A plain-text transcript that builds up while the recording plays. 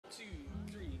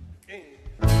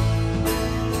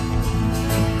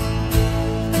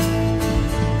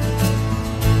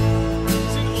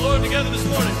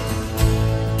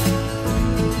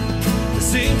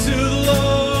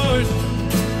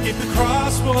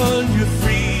on your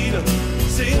freedom.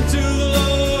 Sing to the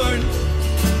Lord.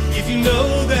 If you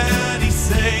know that He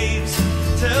saves,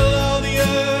 tell all the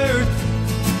earth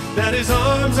that His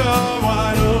arms are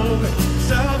wide open.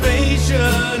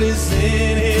 Salvation is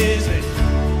in His name.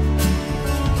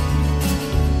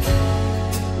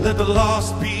 Let the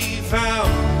lost be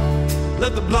found.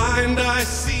 Let the blind eye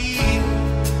see.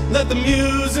 Let the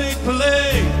music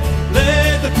play.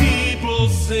 Let the people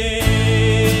sing.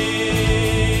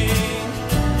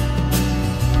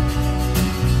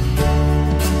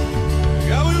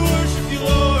 God, we worship you,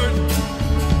 Lord.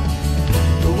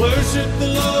 We worship the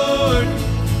Lord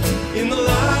in the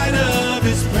light of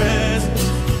His presence.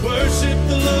 Worship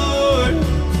the Lord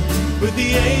with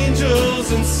the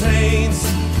angels and saints.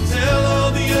 Tell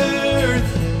all the earth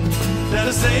that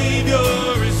a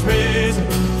Savior is risen.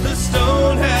 The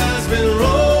stone has been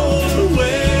rolled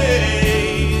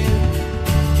away.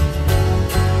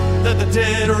 Let the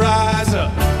dead rise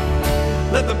up.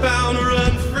 Let the bound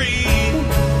run free.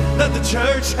 Let the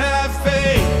church have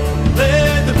faith.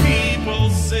 Let the people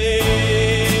sing.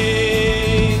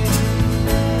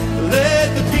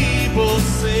 Let the people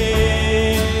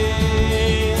sing.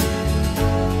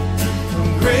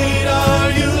 Great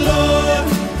are you, Lord,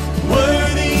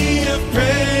 worthy of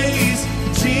praise.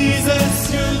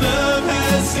 Jesus, your love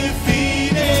has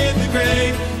defeated the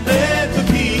grave. Let the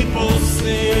people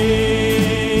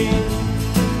sing.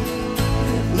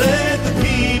 Let the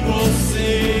people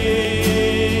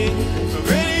sing.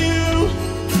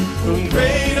 So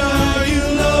great are you,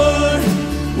 Lord,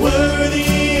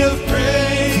 worthy of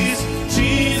praise.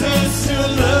 Jesus, your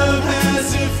love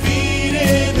has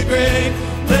defeated the grave.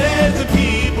 Let the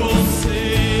people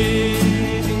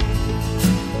sing.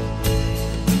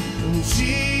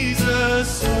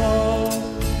 Jesus, all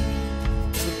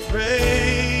the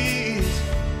praise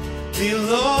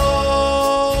belongs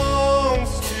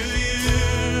to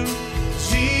you.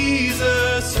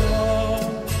 Jesus, all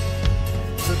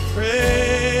the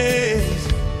praise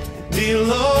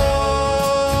belongs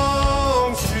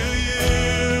to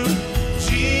you.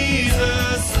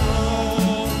 Jesus,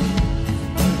 all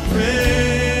the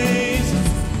praise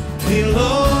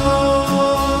belongs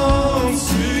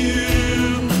to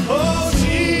you. Oh,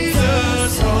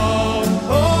 Jesus, all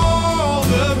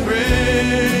the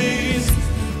praise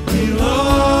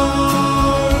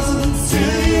belongs to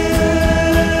you.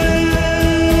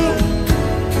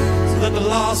 So let the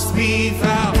lost be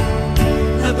found.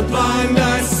 Let the blind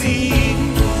eye see.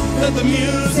 Let the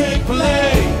music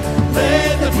play.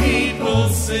 Let the people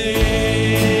sing.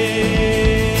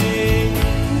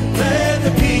 Let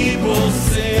the people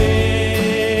sing.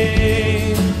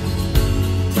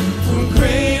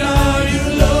 Great are you,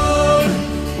 Lord,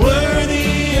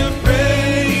 worthy of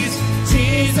praise.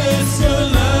 Jesus, your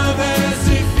love has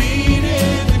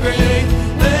defeated the grave.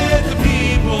 Let the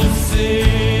people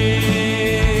sing.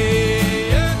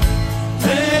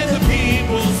 Let the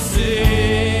people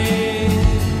sing.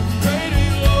 Great are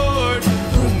you, Lord.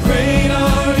 Great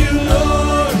are you,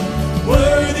 Lord,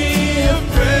 worthy of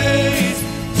praise.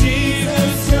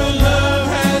 Jesus, your love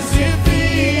has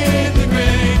defeated the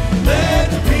grave.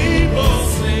 Let the people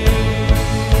sing.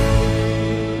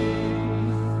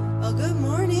 Well, good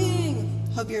morning.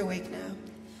 Hope you're awake now.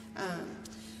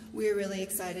 We're really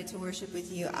excited to worship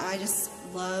with you. I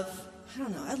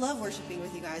love worshiping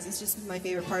with you guys. It's just my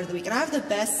favorite part of the week. And I have the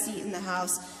best seat in the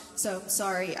house. So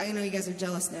sorry, I know you guys are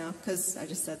jealous now because I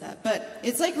just said that. But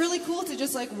it's like really cool to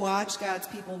just like watch God's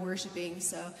people worshiping.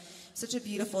 So such a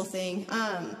beautiful thing.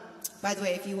 By the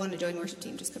way, if you want to join the worship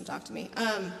team, just come talk to me.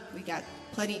 We got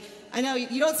plenty. I know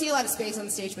you don't see a lot of space on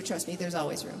the stage, but trust me, there's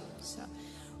always room. So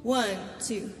 1,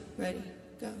 2, ready,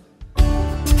 go.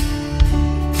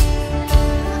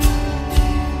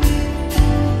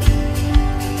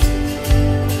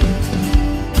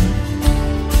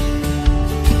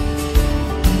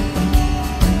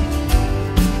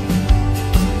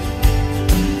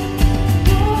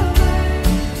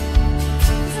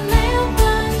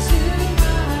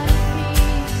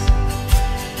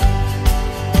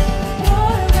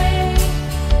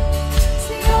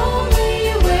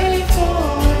 Only way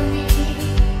for me.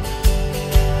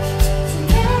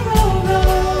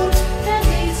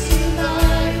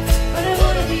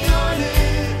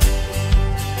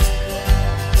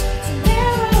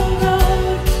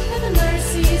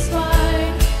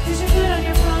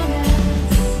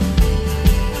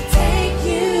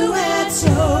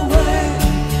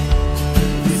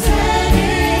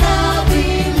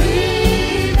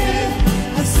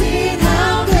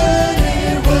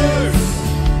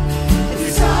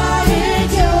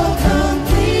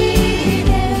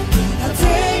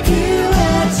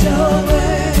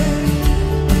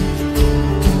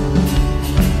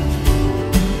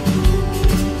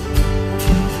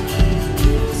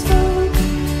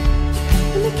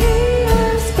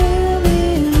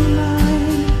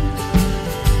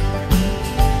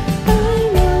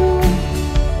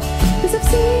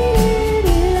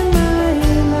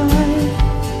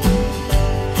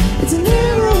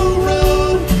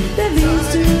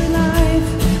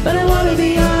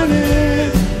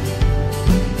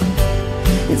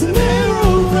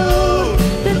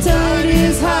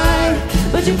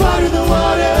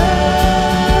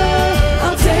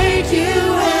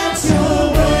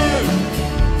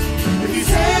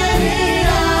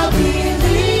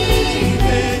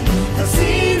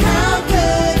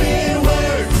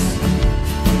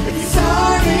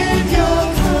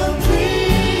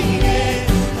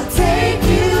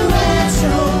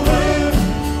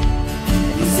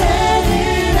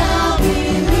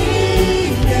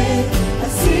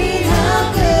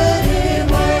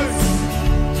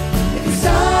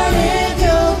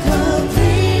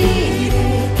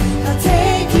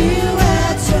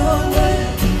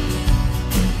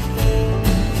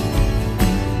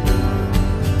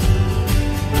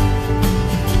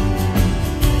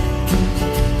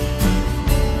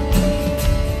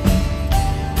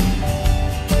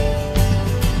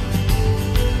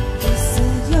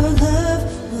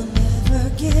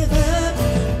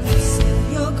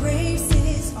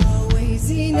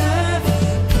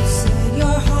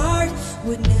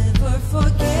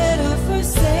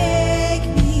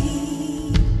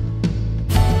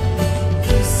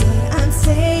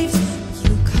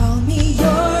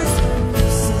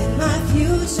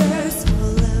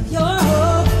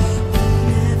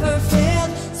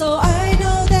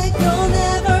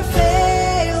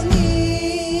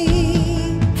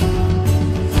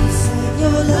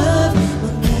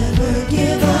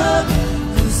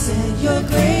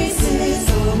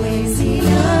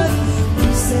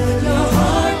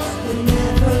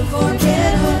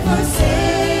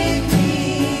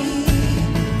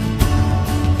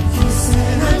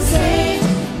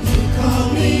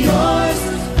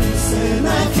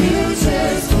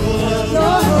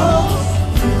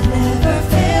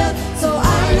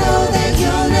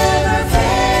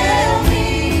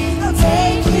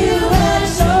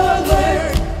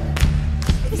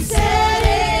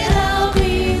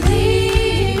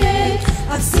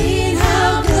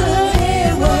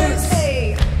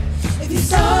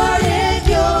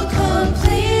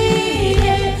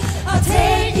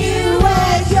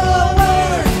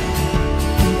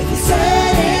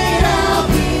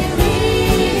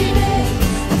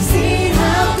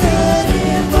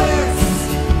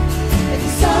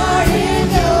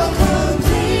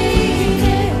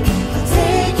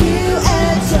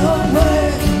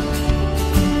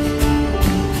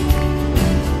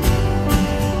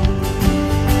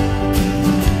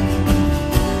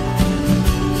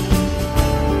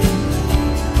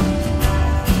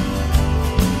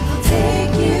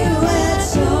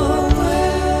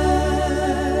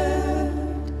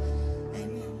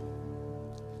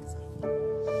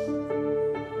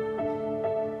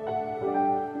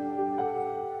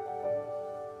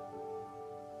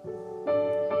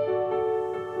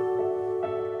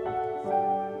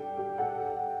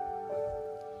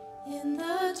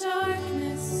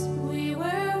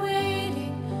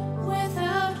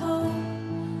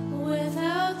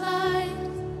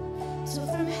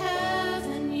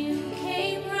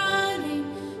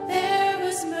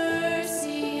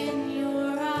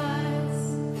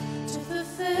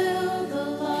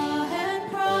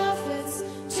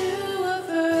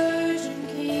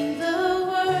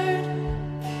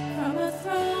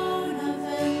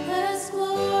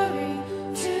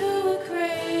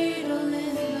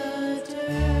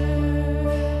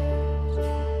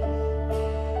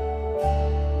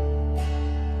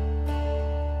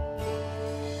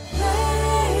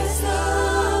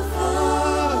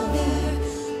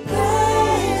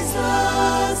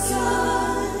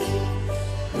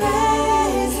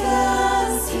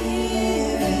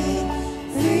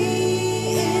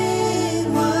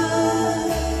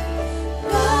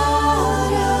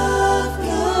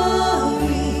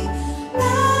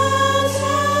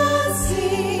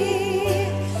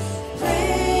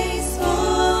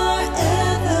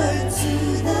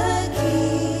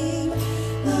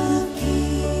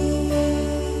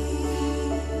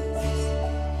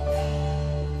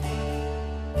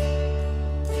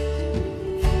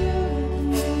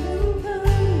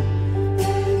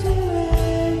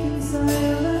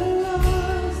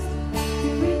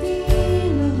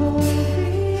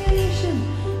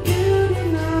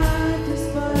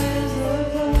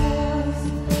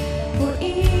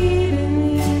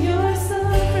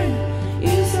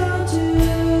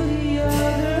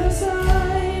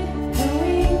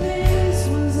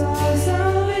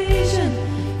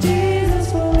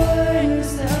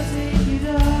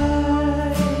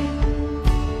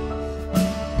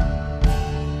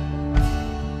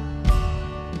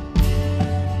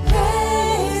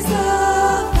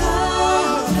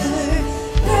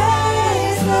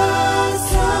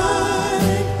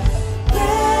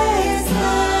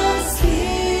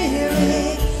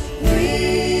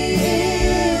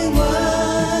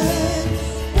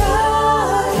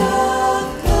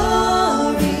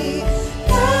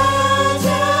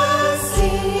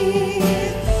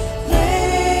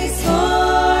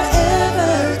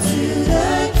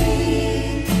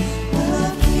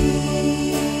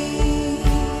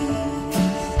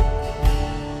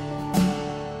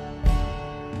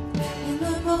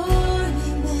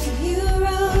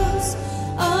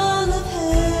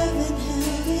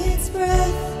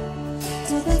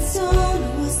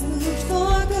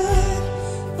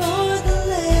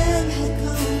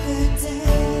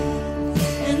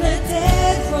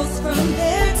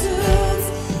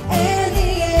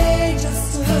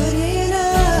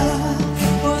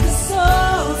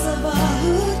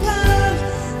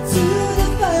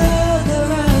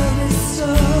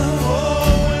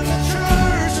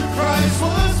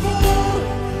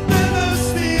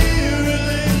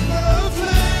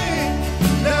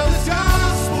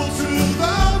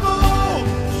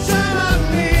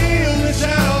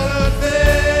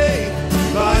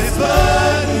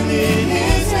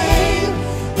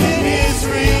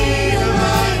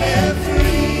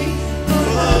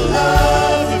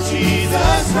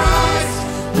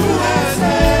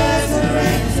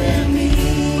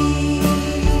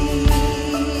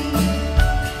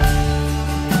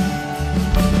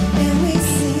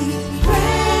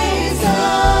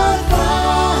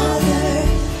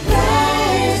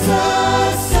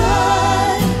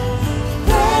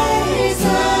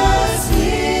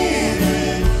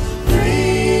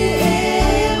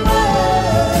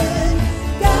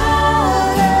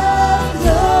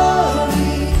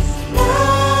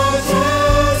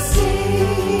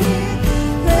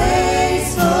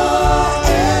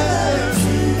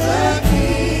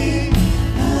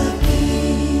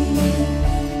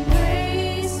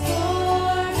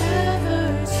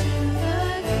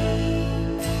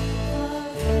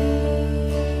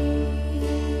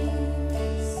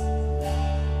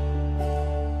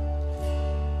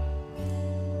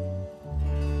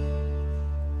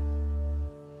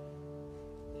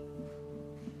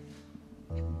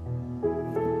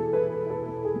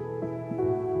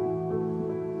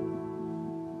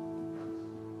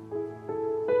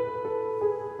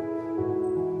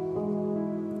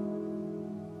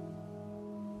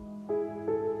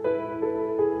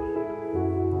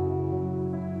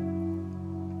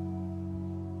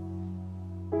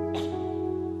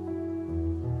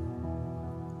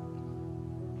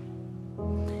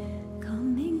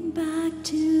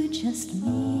 just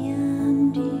me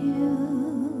and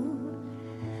you,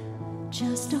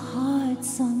 just a heart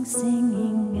song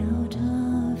singing out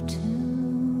of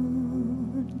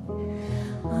tune.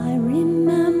 I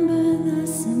remember the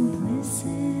simplicity,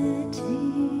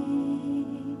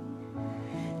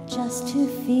 just to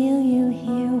feel you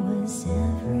here was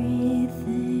everything.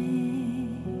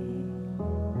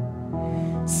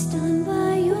 Stunned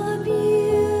by your beauty,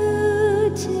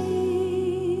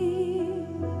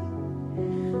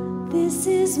 this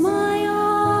is my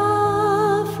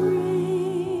offering,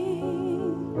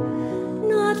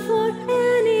 not for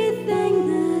anything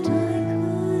that I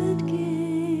could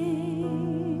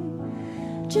gain,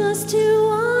 just to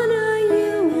honor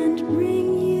you and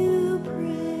bring you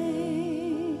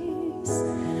praise,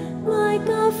 like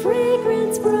a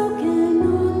fragrance broken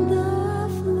on the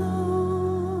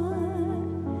floor.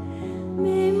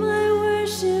 May my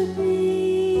worship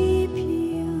be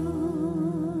pure.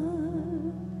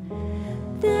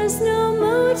 There's no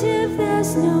motive,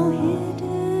 there's no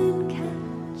hidden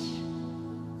catch.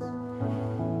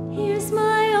 Here's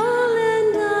my all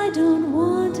and I don't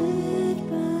want it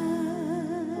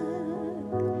back.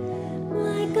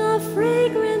 Like a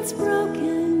fragrance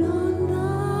broken on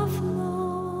the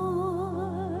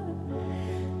floor.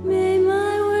 May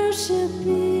my worship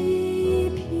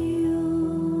be pure.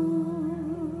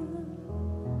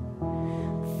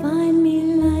 Find me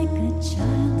like a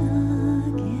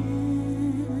child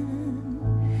again,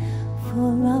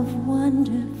 full of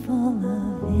wonder, full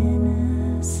of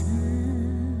innocence.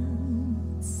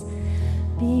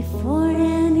 Before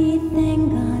anything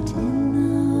got in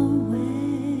the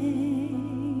way,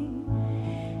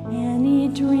 any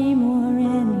dream or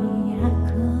any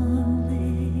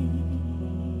accolade,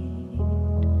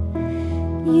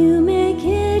 you make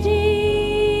it easy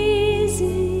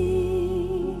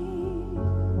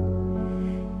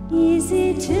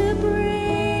to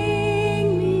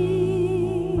bring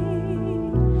me,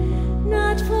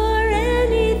 not for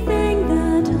anything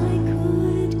that I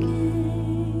could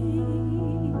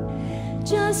gain,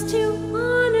 just to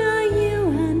honor you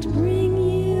and bring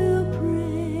you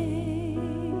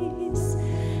praise,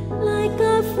 like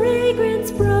a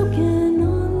fragrance broken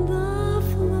on the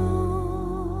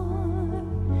floor.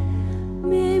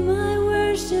 May my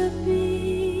worship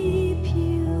be pure.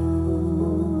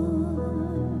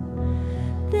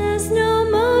 There's no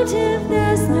motive,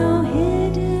 there's no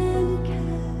hidden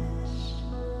catch.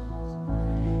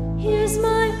 Here's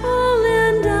my all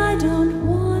and I don't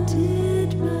want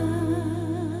it back.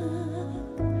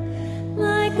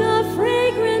 Like a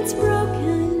fragrance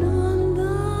broken on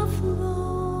the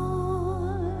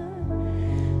floor.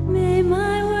 May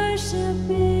my worship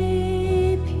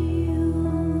be pure.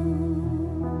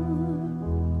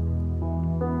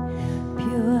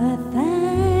 Pure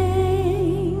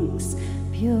thanks,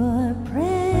 pure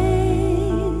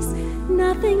praise,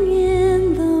 nothing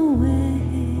in the way.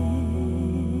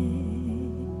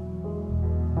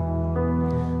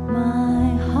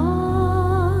 My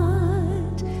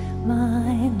heart,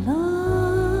 my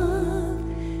love,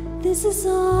 this is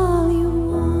all you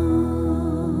want.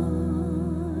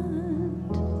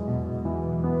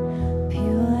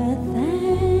 Pure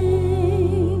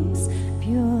thanks,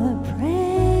 pure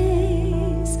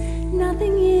praise,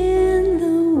 nothing in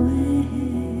the way.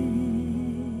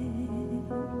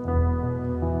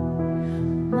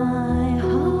 My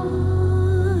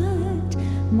heart,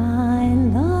 my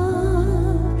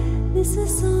love, this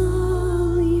is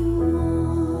all you want.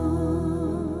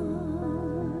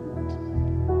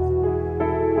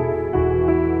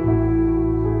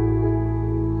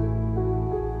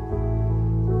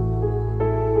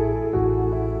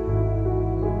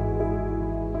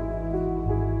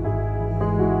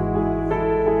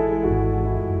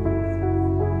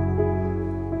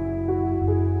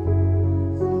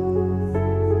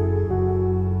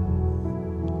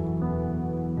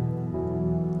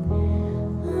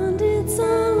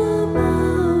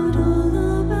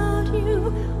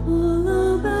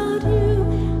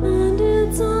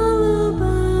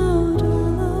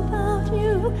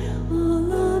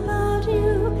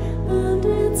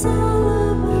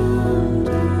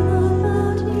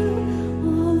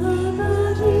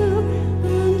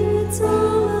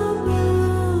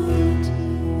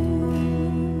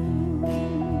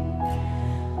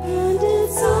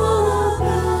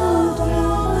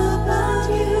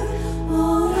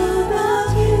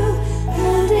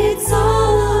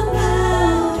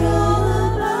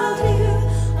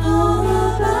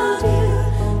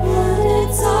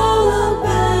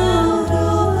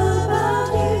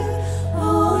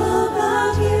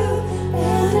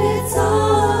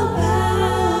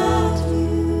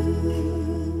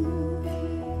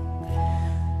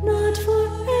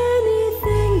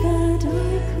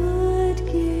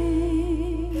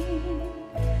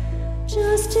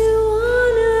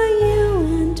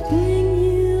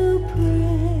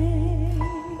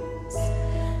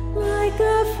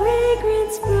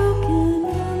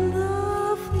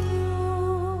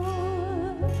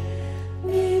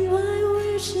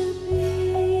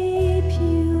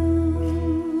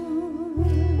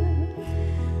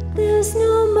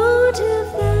 no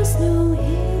motive, there's no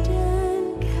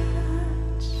hidden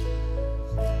catch.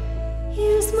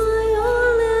 Here's my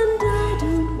all and I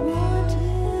don't want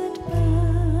it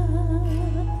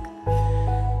back.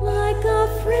 Like a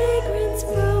fragrance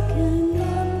broken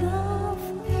on the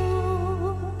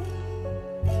floor,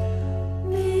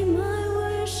 may my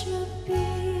worship be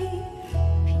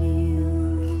pure.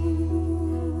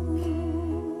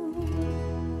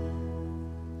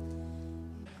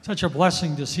 Such a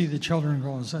blessing to see the children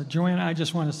go. Joanne, I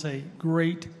just want to say,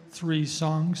 great 3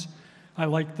 songs. I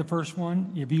like the first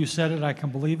one. If you said it, I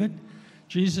can believe it.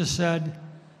 Jesus said,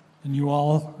 and you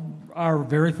all are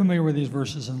very familiar with these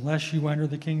verses, unless you enter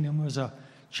the kingdom as a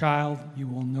child, you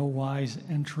will no wise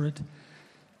enter it.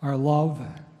 Our love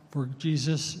for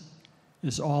Jesus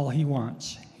is all he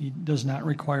wants. He does not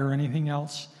require anything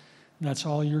else. That's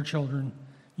all your children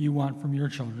you want from your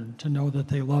children, to know that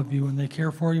they love you and they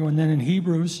care for you. And then in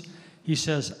Hebrews, he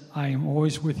says, I am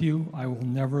always with you. I will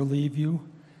never leave you.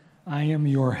 I am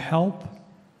your help.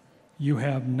 You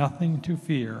have nothing to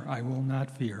fear. I will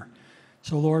not fear.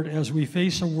 So, Lord, as we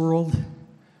face a world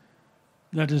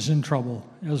that is in trouble,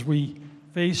 as we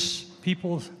face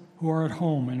people who are at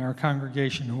home in our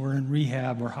congregation, who are in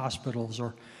rehab or hospitals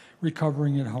or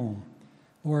recovering at home,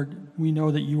 Lord, we know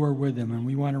that you are with them, and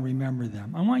we want to remember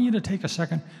them. I want you to take a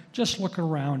second, just look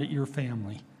around at your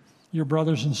family, your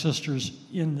brothers and sisters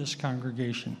in this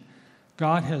congregation.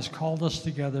 God has called us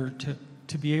together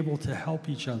to be able to help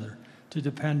each other, to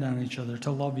depend on each other, to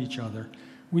love each other.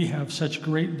 We have such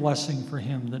great blessing for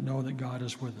him that know that God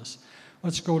is with us.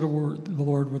 Let's go to the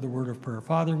Lord with a word of prayer.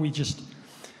 Father,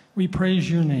 we praise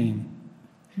your name,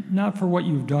 not for what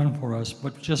you've done for us,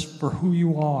 but just for who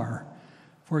you are.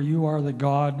 For you are the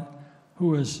God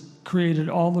who has created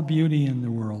all the beauty in the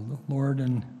world, Lord,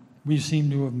 and we seem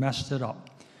to have messed it up.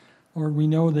 Lord, we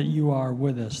know that you are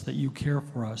with us, that you care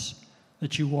for us,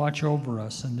 that you watch over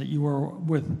us, and that you are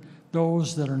with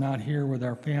those that are not here, with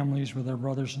our families, with our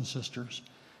brothers and sisters.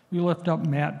 We lift up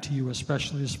Matt to you,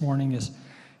 especially this morning, as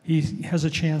he has a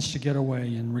chance to get away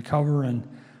and recover and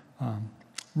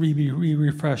be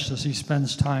refreshed as he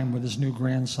spends time with his new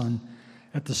grandson,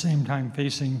 at the same time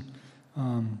facing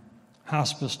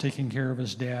hospice, taking care of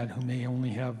his dad, who may only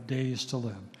have days to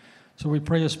live. So we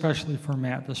pray especially for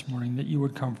Matt this morning, that you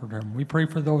would comfort him. We pray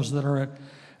for those that are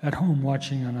at home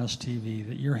watching on Us TV,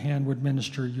 that your hand would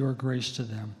minister your grace to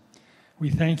them. We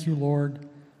thank you, Lord,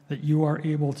 that you are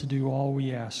able to do all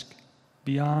we ask,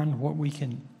 beyond what we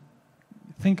can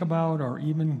think about or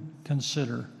even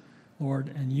consider, Lord,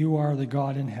 and you are the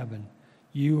God in heaven.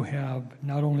 You have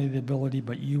not only the ability,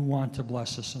 but you want to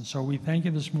bless us. And so we thank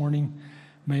you this morning.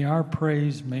 May our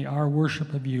praise, may our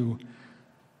worship of you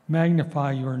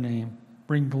magnify your name,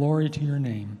 bring glory to your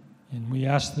name. And we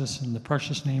ask this in the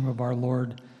precious name of our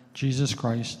Lord Jesus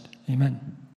Christ.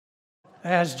 Amen.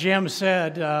 As Jim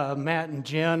said, Matt and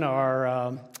Jen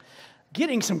are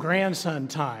getting some grandson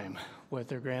time with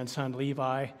their grandson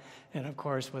Levi, and of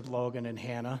course with Logan and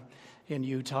Hannah in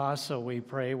Utah. So we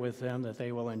pray with them that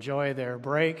they will enjoy their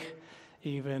break,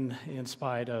 even in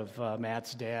spite of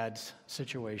Matt's dad's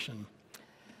situation.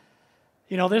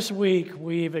 You know, this week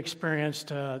we've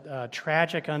experienced a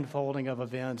tragic unfolding of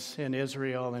events in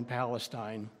Israel and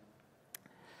Palestine.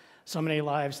 So many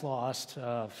lives lost,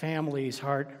 families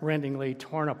heart-rendingly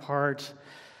torn apart.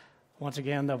 Once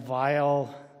again, the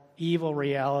vile, evil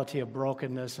reality of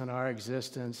brokenness in our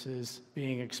existence is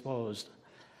being exposed.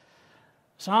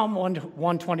 Psalm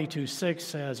 122:6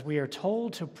 says, we are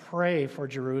told to pray for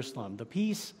Jerusalem, the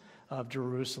peace of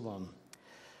Jerusalem.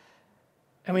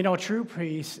 And we know true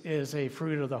peace is a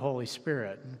fruit of the Holy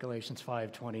Spirit, in Galatians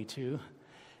 5:22.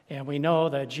 And we know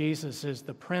that Jesus is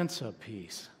the Prince of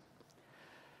Peace.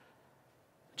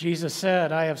 Jesus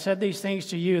said, I have said these things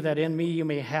to you that in me you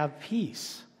may have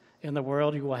peace. In the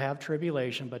world you will have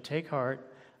tribulation, but take heart,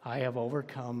 I have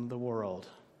overcome the world.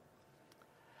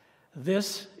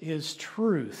 This is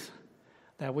truth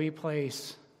that we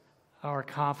place our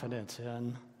confidence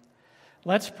in.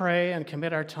 Let's pray and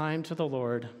commit our time to the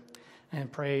Lord and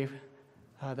pray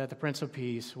that the Prince of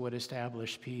Peace would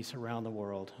establish peace around the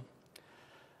world.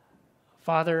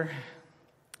 Father,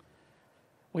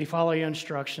 we follow your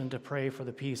instruction to pray for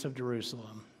the peace of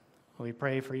Jerusalem. We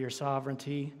pray for your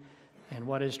sovereignty and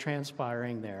what is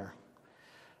transpiring there.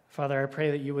 Father, I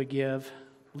pray that you would give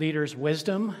leaders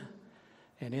wisdom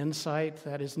and insight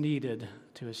that is needed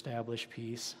to establish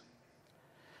peace.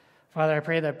 Father, I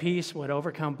pray that peace would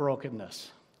overcome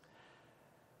brokenness.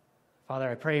 Father,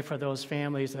 I pray for those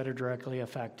families that are directly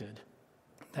affected,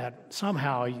 that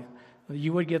somehow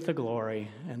you would get the glory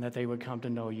and that they would come to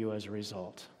know you as a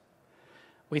result.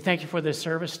 We thank you for this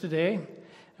service today,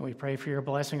 and we pray for your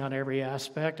blessing on every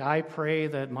aspect. I pray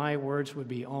that my words would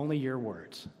be only your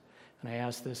words. And I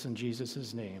ask this in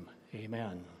Jesus' name.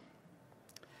 Amen.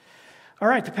 All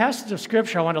right, the passage of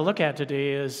Scripture I want to look at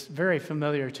today is very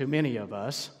familiar to many of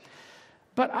us,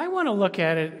 but I want to look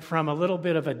at it from a little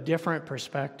bit of a different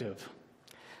perspective.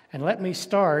 And let me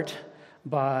start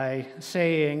by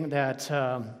saying that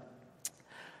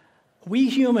we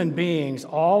human beings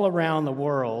all around the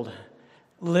world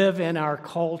live in our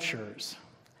cultures.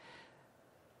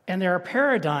 And there are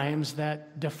paradigms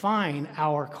that define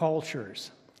our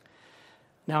cultures.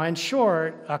 Now, in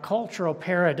short, a cultural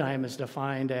paradigm is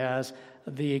defined as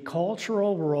the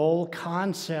cultural role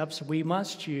concepts we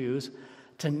must use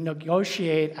to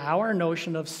negotiate our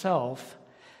notion of self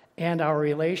and our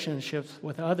relationships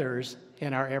with others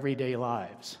in our everyday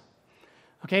lives.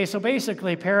 Okay, so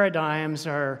basically paradigms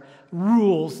are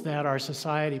rules that our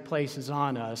society places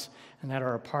on us and that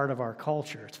are a part of our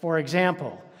culture. For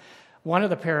example, one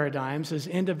of the paradigms is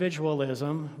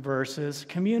individualism versus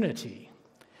community.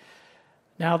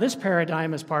 Now, this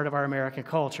paradigm is part of our American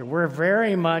culture. We're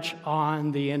very much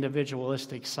on the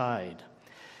individualistic side.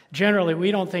 Generally, we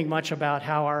don't think much about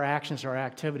how our actions or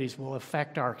activities will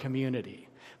affect our community,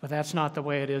 but that's not the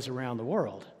way it is around the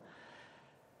world.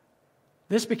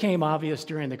 This became obvious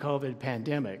during the COVID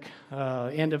pandemic.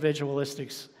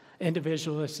 Individualistic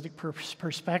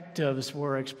perspectives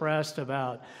were expressed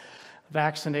about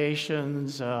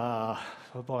vaccinations.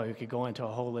 Oh boy, we could go into a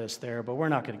whole list there, but we're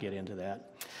not going to get into that.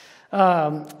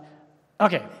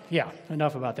 Okay, yeah,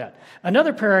 enough about that.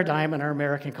 Another paradigm in our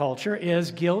American culture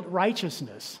is guilt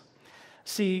righteousness.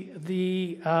 See,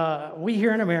 we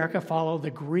here in America follow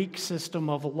the Greek system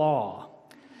of law.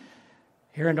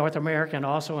 Here in North America and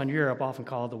also in Europe, often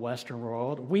called the Western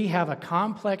world, we have a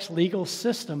complex legal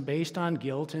system based on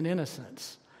guilt and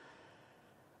innocence.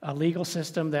 A legal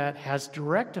system that has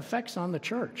direct effects on the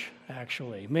church,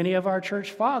 actually. Many of our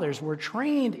church fathers were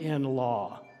trained in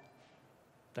law.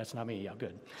 That's not me, yeah,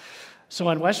 good. So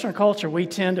in Western culture, we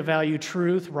tend to value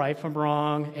truth, right from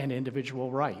wrong, and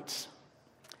individual rights.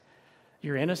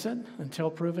 You're innocent until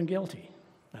proven guilty.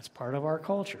 That's part of our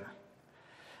culture.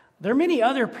 There are many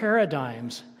other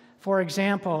paradigms. For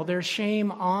example, there's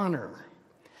shame honor.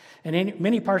 And in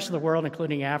many parts of the world,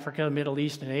 including Africa, Middle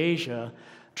East, and Asia,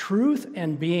 truth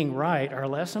and being right are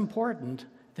less important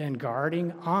than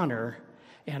guarding honor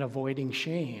and avoiding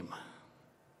shame.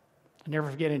 I never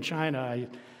forget in China, I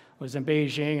was in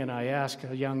Beijing and I asked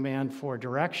a young man for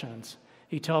directions.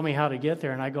 He told me how to get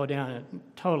there and I go down and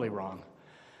totally wrong.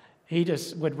 He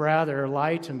just would rather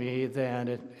lie to me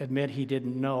than admit he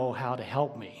didn't know how to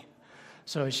help me.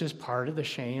 So it's just part of the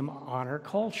shame honor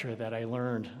culture that I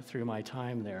learned through my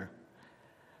time there.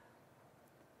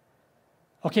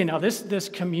 Okay, now this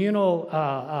communal,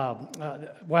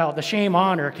 the shame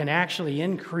honor can actually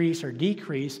increase or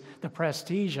decrease the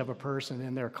prestige of a person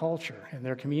in their culture, in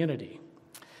their community.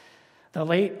 The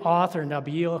late author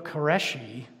Nabil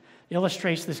Qureshi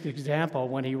illustrates this example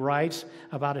when he writes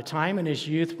about a time in his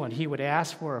youth when he would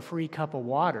ask for a free cup of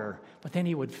water, but then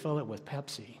he would fill it with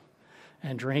Pepsi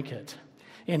and drink it.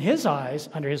 In his eyes,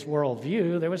 under his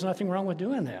worldview, there was nothing wrong with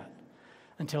doing that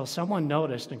until someone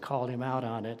noticed and called him out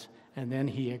on it. And then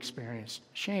he experienced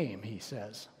shame, he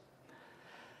says.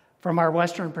 From our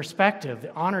Western perspective,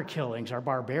 the honor killings are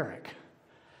barbaric.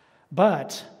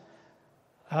 But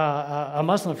a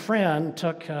Muslim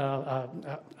took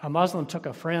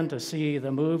a friend to see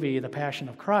the movie The Passion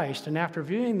of Christ, and after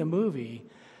viewing the movie,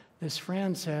 this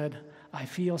friend said, "I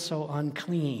feel so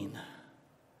unclean."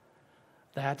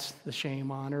 That's the shame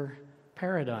honor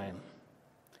paradigm.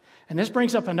 And this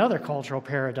brings up another cultural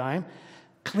paradigm,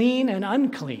 clean and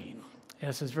unclean.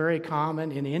 This is very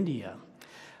common in India.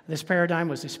 This paradigm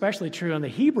was especially true in the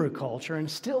Hebrew culture and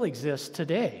still exists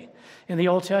today. In the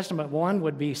Old Testament, one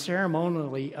could be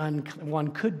ceremonially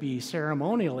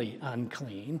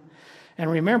unclean.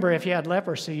 And remember, if you had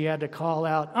leprosy, you had to call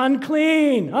out,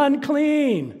 "Unclean,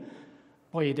 unclean."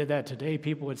 Boy, you did that today,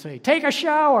 people would say, "Take a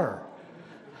shower."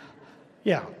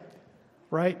 Yeah,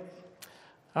 right?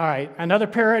 All right, another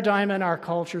paradigm in our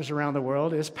cultures around the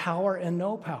world is power and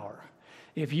no power.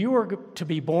 If you were to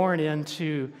be born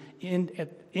into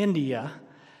India,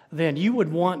 then you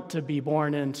would want to be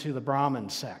born into the Brahmin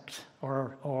sect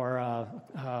or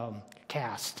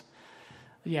caste.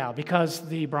 Yeah, because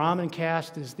the Brahmin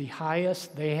caste is the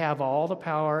highest. They have all the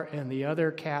power, and the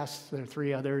other castes, the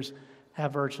three others,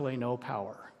 have virtually no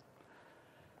power.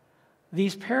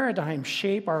 These paradigms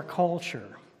shape our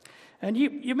culture. And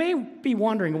you may be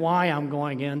wondering why I'm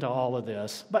going into all of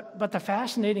this, but the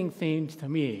fascinating thing to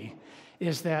me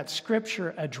is that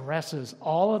Scripture addresses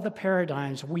all of the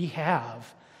paradigms we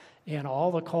have in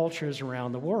all the cultures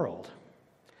around the world.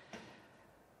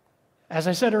 As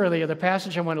I said earlier, the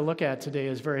passage I want to look at today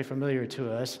is very familiar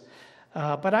to us,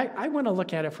 but I want to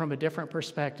look at it from a different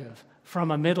perspective,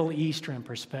 from a Middle Eastern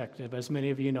perspective. As many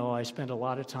of you know, I spend a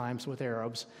lot of times with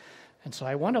Arabs, and so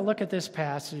I want to look at this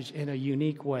passage in a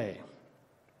unique way.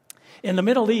 In the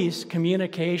Middle East,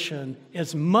 communication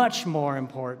is much more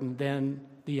important than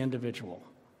the individual.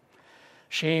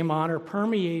 Shame, honor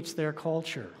permeates their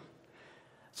culture.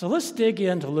 So let's dig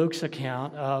into Luke's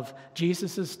account of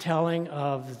Jesus' telling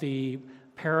of the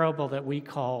parable that we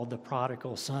call the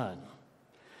prodigal son.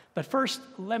 But first,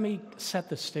 let me set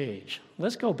the stage.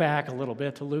 Let's go back a little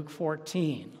bit to Luke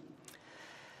 14.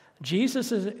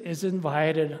 Jesus is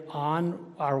invited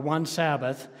on our one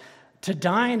Sabbath to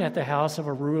dine at the house of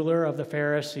a ruler of the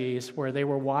Pharisees, where they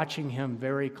were watching him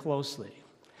very closely.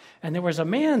 And there was a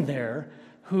man there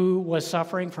who was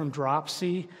suffering from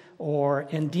dropsy or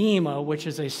edema, which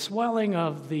is a swelling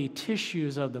of the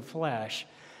tissues of the flesh,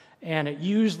 and it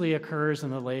usually occurs in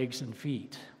the legs and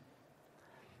feet.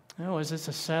 Now, is this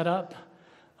a setup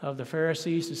of the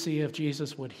Pharisees to see if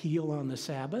Jesus would heal on the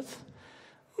Sabbath?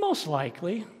 Most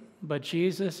likely, but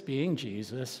Jesus, being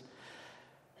Jesus,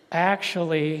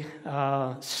 actually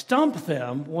stumped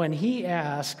them when he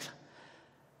asked,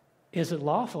 "Is it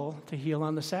lawful to heal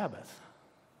on the Sabbath?"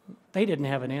 They didn't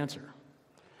have an answer.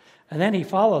 And then he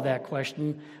followed that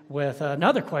question with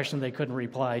another question they couldn't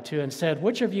reply to and said,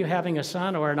 "Which of you, having a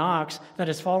son or an ox that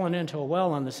has fallen into a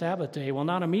well on the Sabbath day, will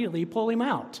not immediately pull him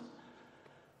out?"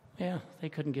 Yeah, they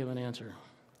couldn't give an answer.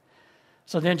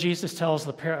 So then Jesus tells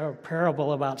the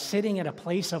parable about sitting at a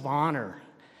place of honor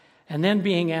and then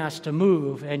being asked to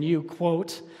move, and you,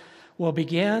 quote, "will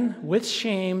begin with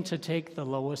shame to take the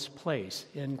lowest place,"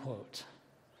 end quote.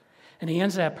 And he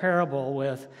ends that parable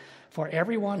with, "For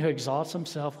everyone who exalts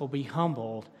himself will be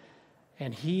humbled,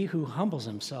 and he who humbles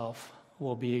himself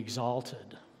will be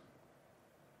exalted."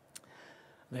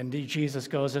 Then Jesus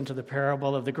goes into the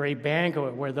parable of the great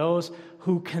banquet, where those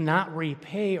who cannot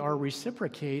repay or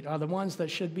reciprocate are the ones that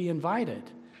should be invited,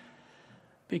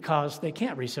 because they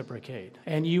can't reciprocate.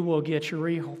 And you will get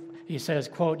he says,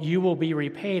 quote, "you will be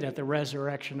repaid at the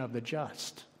resurrection of the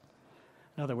just."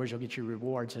 In other words, you'll get your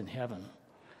rewards in heaven.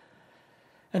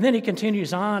 And then he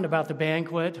continues on about the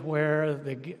banquet where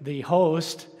the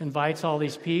host invites all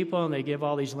these people and they give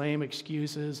all these lame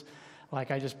excuses,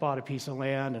 like, "I just bought a piece of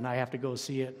land and I have to go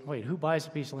see it." Wait, who buys a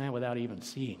piece of land without even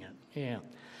seeing it? Yeah.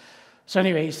 So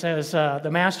anyway, he says,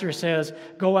 the master says,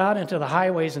 "Go out into the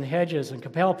highways and hedges and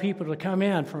compel people to come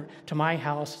in to my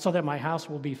house so that my house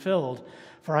will be filled.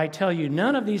 For I tell you,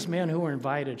 none of these men who are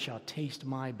invited shall taste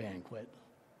my banquet."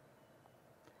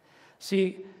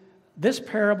 See, this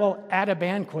parable at a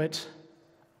banquet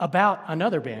about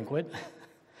another banquet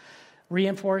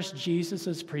reinforced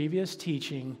Jesus' previous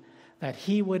teaching that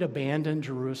he would abandon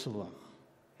Jerusalem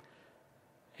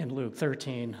in Luke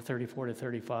 13, 34 to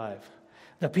 35.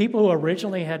 The people who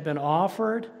originally had been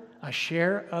offered a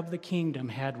share of the kingdom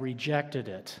had rejected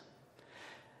it.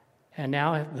 And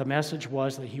now the message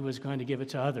was that he was going to give it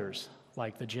to others,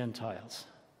 like the Gentiles.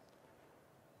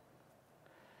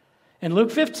 In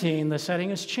Luke 15, the setting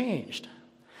has changed.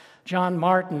 John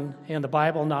Martin, in the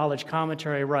Bible Knowledge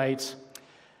Commentary, writes,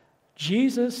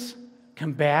 "Jesus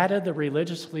combated the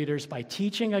religious leaders by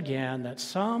teaching again that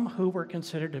some who were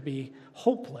considered to be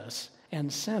hopeless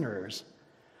and sinners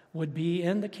would be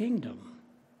in the kingdom."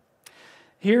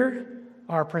 Here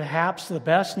are perhaps the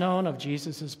best known of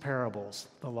Jesus' parables: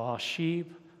 the lost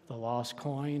sheep, the lost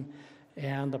coin,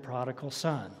 and the prodigal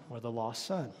son, or the lost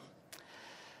son.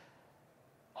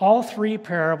 All three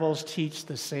parables teach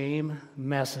the same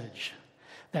message,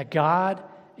 that God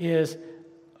is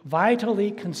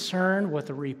vitally concerned with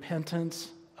the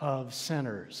repentance of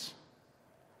sinners.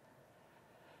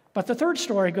 But the third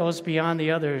story goes beyond the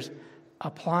others,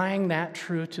 applying that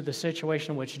truth to the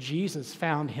situation in which Jesus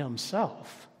found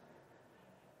himself,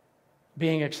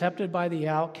 being accepted by the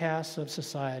outcasts of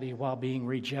society while being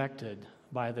rejected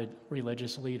by the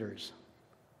religious leaders.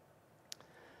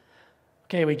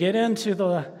 Okay, we get into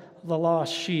the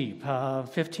lost sheep,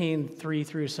 15, 3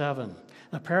 through 7.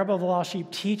 The parable of the lost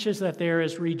sheep teaches that there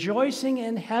is rejoicing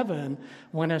in heaven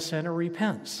when a sinner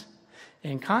repents,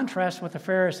 in contrast with the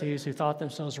Pharisees who thought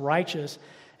themselves righteous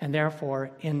and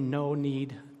therefore in no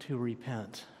need to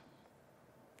repent.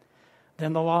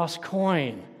 Then the lost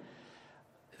coin.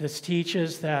 This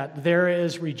teaches that there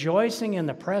is rejoicing in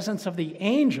the presence of the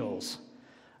angels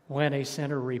when a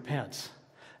sinner repents.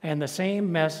 And the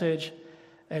same message,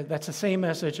 that's the same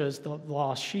message as the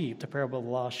lost sheep, the parable of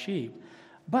the lost sheep.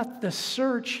 But the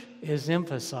search is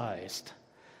emphasized.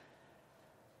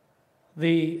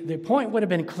 The point would have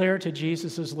been clear to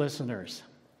Jesus' listeners.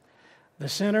 The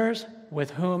sinners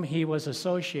with whom he was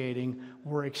associating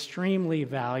were extremely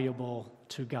valuable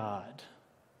to God.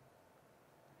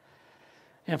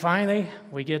 And finally,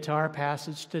 we get to our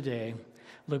passage today,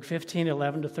 Luke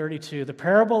 15:11-32, the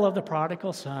parable of the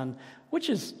prodigal son, which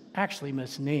is actually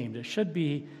misnamed. It should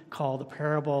be called the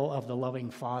parable of the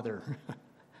loving father.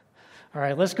 All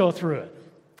right, let's go through it.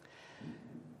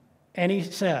 And he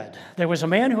said, there was a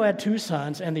man who had 2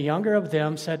 sons, and the younger of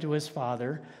them said to his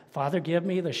father, Father, give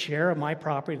me the share of my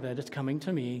property that is coming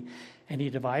to me. And he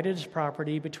divided his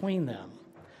property between them.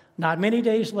 Not many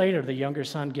days later, the younger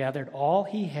son gathered all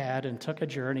he had and took a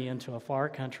journey into a far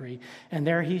country, and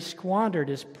there he squandered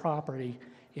his property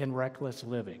in reckless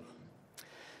living.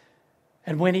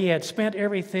 And when he had spent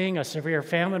everything, a severe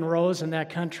famine rose in that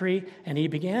country, and he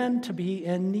began to be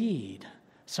in need.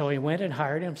 So he went and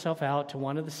hired himself out to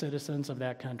one of the citizens of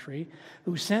that country,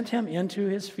 who sent him into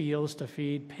his fields to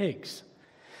feed pigs.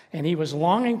 And he was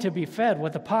longing to be fed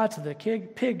with the pods that the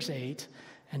pigs ate,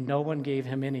 and no one gave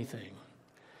him anything.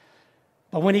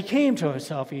 But when he came to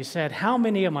himself, he said, how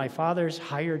many of my father's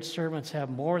hired servants have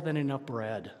more than enough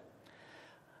bread?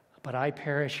 But I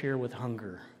perish here with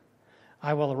hunger.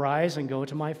 I will arise and go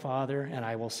to my father, and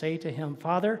I will say to him,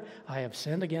 Father, I have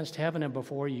sinned against heaven and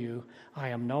before you. I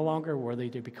am no longer worthy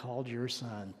to be called your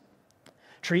son.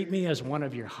 Treat me as one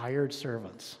of your hired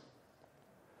servants.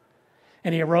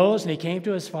 And he arose and he came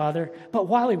to his father. But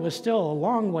while he was still a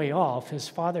long way off, his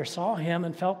father saw him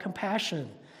and felt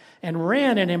compassion, and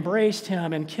ran and embraced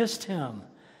him and kissed him.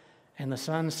 And the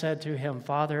son said to him,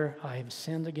 Father, I have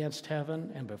sinned against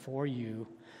heaven and before you.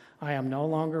 I am no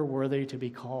longer worthy to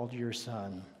be called your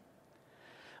son.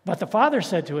 But the father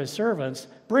said to his servants,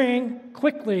 Bring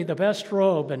quickly the best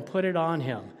robe and put it on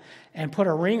him, and put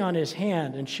a ring on his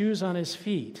hand and shoes on his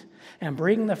feet, and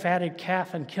bring the fatted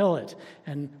calf and kill it,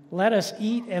 and let us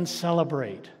eat and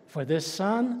celebrate. For this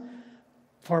my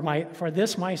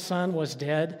son was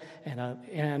dead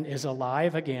and is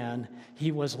alive again.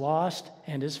 He was lost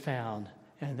and is found.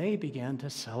 And they began to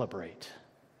celebrate.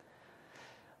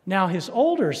 Now his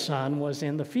older son was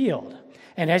in the field,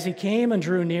 and as he came and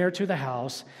drew near to the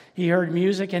house, he heard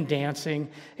music and dancing,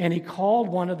 and he called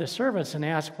one of the servants and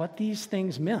asked what these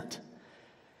things meant.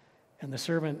 And the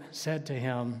servant said to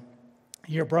him,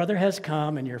 Your brother has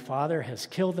come, and your father has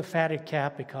killed the fatted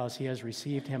calf because he has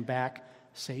received him back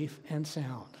safe and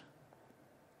sound.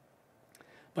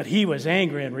 But he was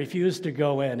angry and refused to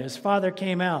go in. His father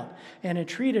came out and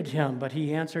entreated him, but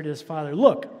he answered his father,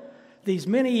 Look, these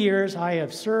many years I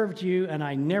have served you, and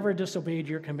I never disobeyed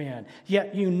your command.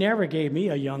 Yet you never gave me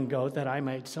a young goat that I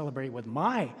might celebrate with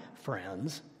my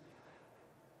friends.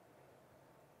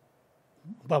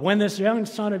 But when this young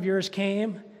son of yours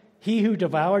came, he who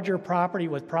devoured your property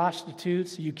with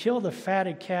prostitutes, you killed the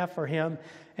fatted calf for him.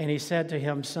 And he said to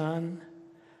him, Son,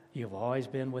 you've always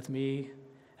been with me,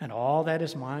 and all that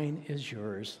is mine is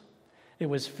yours. It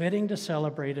was fitting to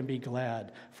celebrate and be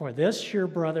glad, for this your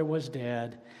brother was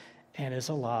dead and is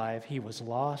alive. He was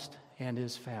lost and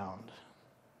is found.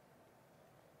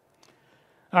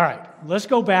 All right, let's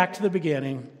go back to the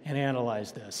beginning and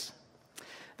analyze this.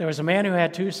 There was a man who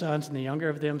had 2 sons, and the younger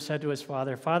of them said to his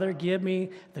father, Father, give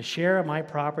me the share of my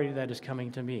property that is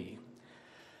coming to me.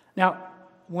 Now,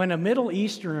 when a Middle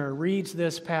Easterner reads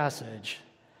this passage,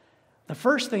 the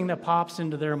first thing that pops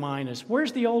into their mind is,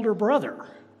 where's the older brother?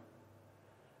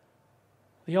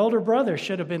 The older brother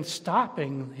should have been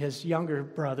stopping his younger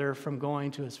brother from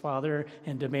going to his father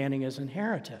and demanding his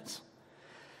inheritance.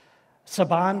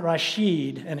 Saban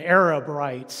Rashid, an Arab,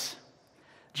 writes,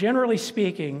 generally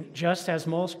speaking, just as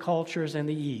most cultures in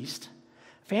the East,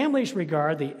 families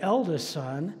regard the eldest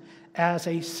son as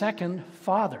a second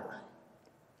father.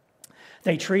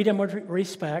 They treat him with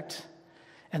respect,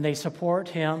 and they support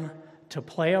him to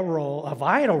play a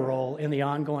vital role in the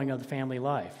ongoing of the family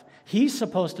life. He's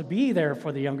supposed to be there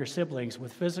for the younger siblings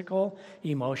with physical,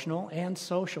 emotional, and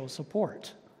social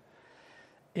support.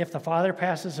 If the father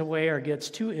passes away or gets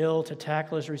too ill to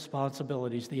tackle his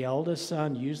responsibilities, the eldest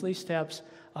son usually steps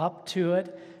up to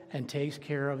it and takes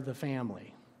care of the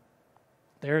family.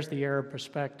 There's the Arab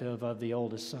perspective of the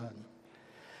oldest son.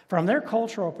 From their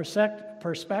cultural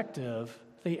perspective,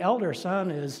 the elder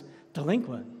son is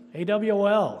delinquent,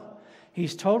 AWOL.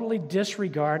 He's totally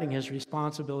disregarding his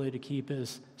responsibility to keep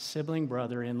his sibling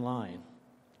brother in line.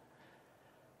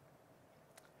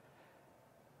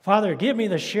 Father, give me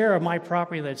the share of my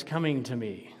property that's coming to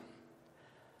me.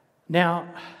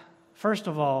 Now, first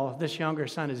of all, this younger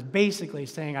son is basically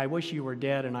saying, I wish you were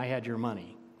dead and I had your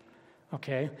money.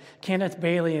 Okay? Kenneth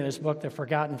Bailey, in his book, The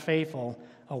Forgotten Faithful,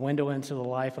 A Window into the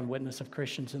Life and Witness of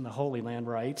Christians in the Holy Land,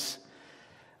 writes,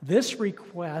 This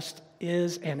request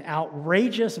is an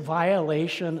outrageous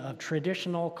violation of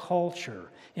traditional culture,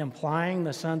 implying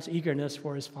the son's eagerness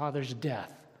for his father's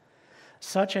death.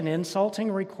 Such an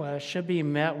insulting request should be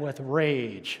met with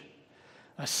rage,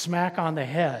 a smack on the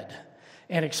head,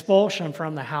 and expulsion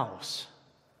from the house.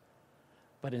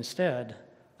 But instead,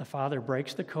 the father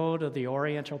breaks the code of the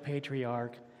Oriental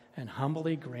patriarch and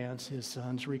humbly grants his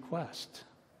son's request.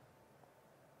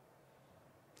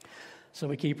 So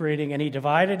we keep reading, and he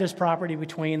divided his property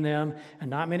between them, and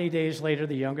not many days later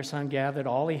the younger son gathered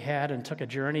all he had and took a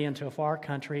journey into a far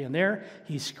country, and there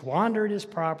he squandered his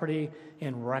property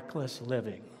in reckless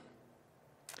living.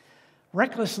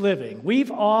 Reckless living.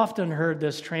 We've often heard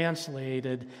this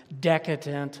translated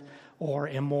decadent or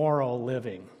immoral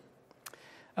living.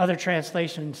 Other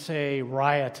translations say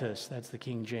riotous, that's the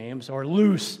King James, or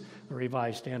loose, the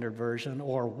Revised Standard Version,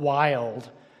 or wild,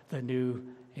 the New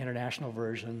International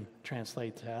Version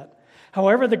translates that.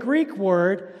 However, the Greek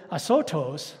word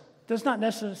asotos does not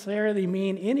necessarily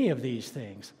mean any of these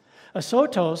things.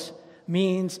 Asotos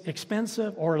means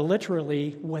expensive or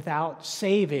literally without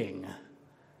saving.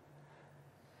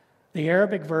 The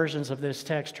Arabic versions of this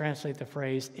text translate the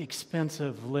phrase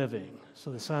expensive living.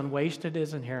 So the son wasted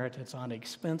his inheritance on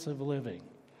expensive living.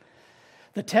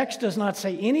 The text does not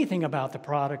say anything about the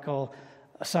prodigal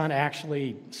son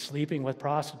actually sleeping with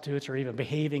prostitutes or even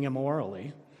behaving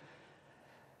immorally,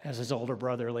 as his older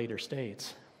brother later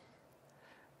states.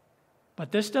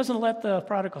 But this doesn't let the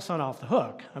prodigal son off the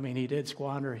hook. I mean, he did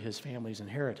squander his family's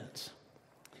inheritance.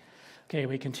 Okay,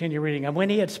 we continue reading. And when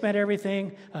he had spent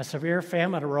everything, a severe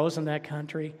famine arose in that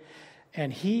country,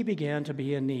 and he began to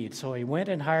be in need. So he went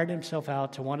and hired himself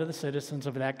out to one of the citizens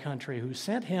of that country, who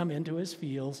sent him into his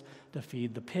fields to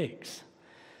feed the pigs.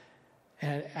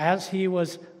 And as he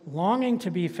was longing to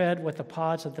be fed with the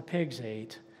pods that the pigs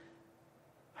ate,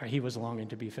 or he was longing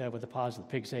to be fed with the pods that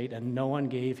the pigs ate, and no one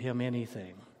gave him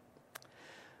anything.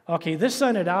 Okay, this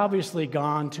son had obviously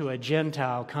gone to a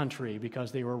Gentile country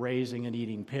because they were raising and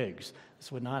eating pigs.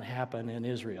 This would not happen in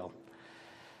Israel.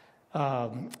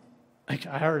 I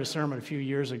heard a sermon a few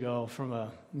years ago from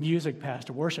a worship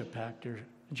pastor,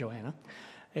 Joanna,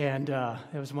 and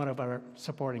it was one of our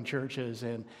supporting churches,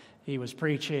 and he was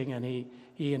preaching, and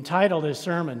he entitled his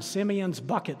sermon, Simeon's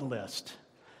Bucket List.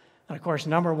 And of course,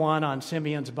 number one on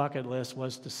Simeon's bucket list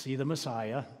was to see the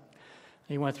Messiah.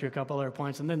 He went through a couple other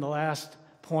points, and then the last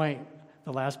point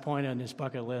on his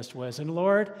bucket list was, and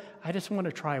Lord, I just want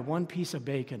to try one piece of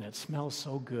bacon. It smells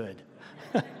so good.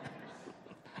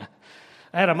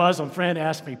 I had a Muslim friend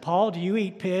ask me, Paul, do you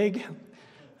eat pig?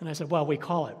 And I said, well, we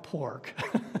call it pork.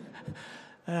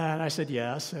 And I said,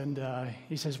 yes. And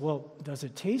he says, well, does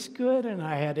it taste good? And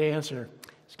I had to answer,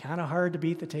 it's kind of hard to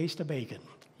beat the taste of bacon.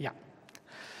 Yeah.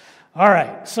 All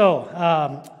right. So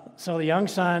the young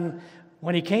son,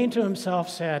 when he came to himself,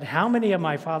 said, how many of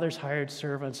my father's hired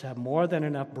servants have more than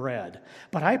enough bread?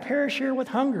 But I perish here with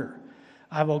hunger.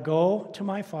 I will go to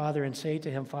my father and say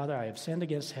to him, Father, I have sinned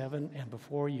against heaven and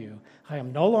before you. I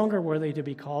am no longer worthy to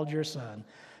be called your son.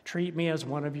 Treat me as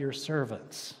one of your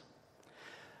servants.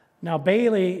 Now,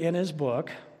 Bailey, in his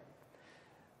book,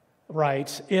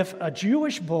 writes, if a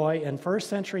Jewish boy in first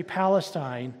century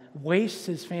Palestine wastes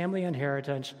his family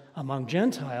inheritance among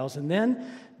Gentiles and then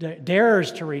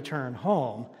dares to return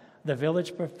home, the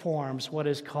village performs what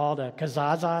is called a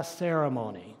kazaza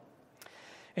ceremony.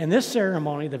 In this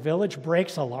ceremony, the village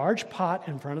breaks a large pot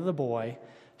in front of the boy,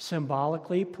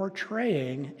 symbolically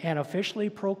portraying and officially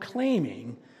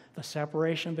proclaiming the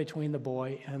separation between the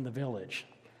boy and the village.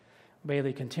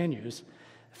 Bailey continues,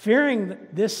 fearing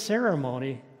this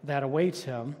ceremony that awaits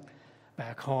him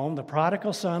back home, the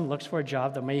prodigal son looks for a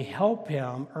job that may help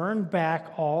him earn back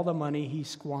all the money he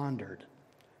squandered.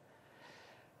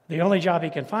 The only job he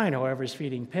can find, however, is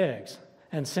feeding pigs.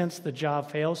 And since the job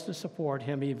fails to support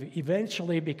him, he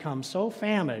eventually becomes so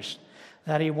famished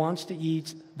that he wants to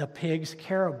eat the pig's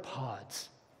carob pods.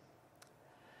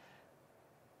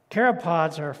 Carob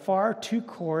pods are far too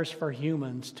coarse for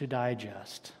humans to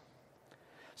digest.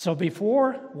 So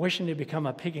before wishing to become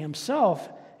a pig himself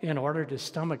in order to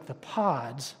stomach the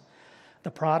pods, the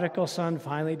prodigal son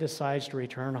finally decides to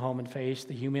return home and face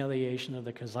the humiliation of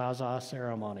the kazaza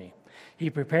ceremony. He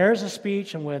prepares a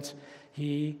speech in which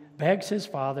he begs his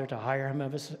father to hire him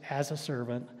as a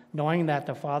servant, knowing that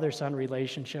the father-son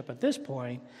relationship at this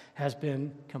point has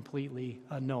been completely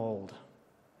annulled.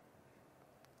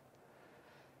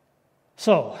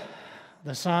 So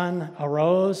the son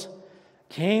arose,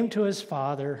 came to his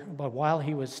father, but while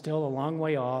he was still a long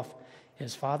way off,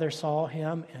 his father saw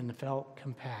him and felt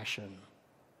compassion.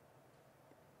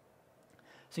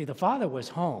 See, the father was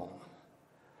home.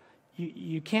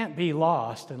 you can't be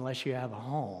lost unless you have a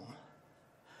home.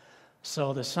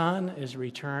 So the son is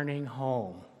returning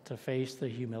home to face the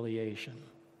humiliation.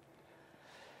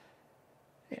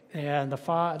 And the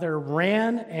father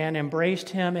ran and embraced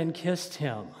him and kissed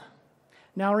him.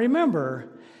 Now remember,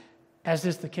 as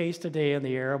is the case today in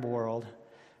the Arab world,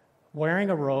 wearing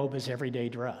a robe is everyday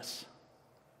dress.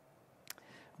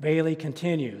 Bailey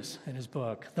continues in his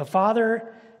book, the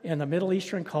father in the Middle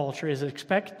Eastern culture is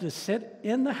expected to sit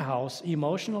in the house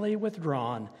emotionally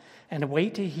withdrawn and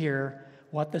wait to hear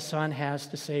what the son has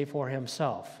to say for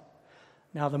himself.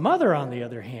 Now the mother, on the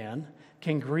other hand,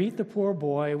 can greet the poor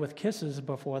boy with kisses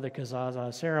before the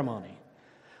kazaza ceremony.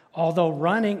 Although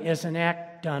running is an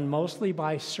act done mostly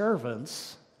by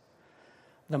servants,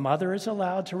 the mother is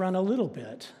allowed to run a little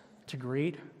bit to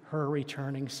greet her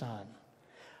returning son.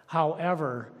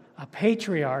 However, a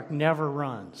patriarch never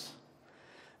runs.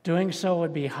 Doing so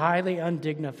would be highly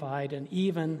undignified and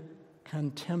even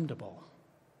contemptible.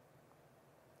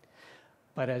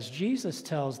 But as Jesus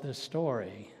tells this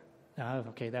story,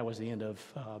 that was the end of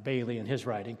Bailey and his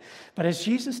writing. But as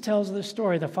Jesus tells this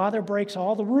story, the father breaks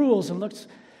all the rules and looks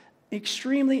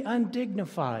extremely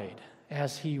undignified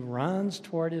as he runs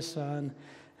toward his son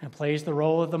and plays the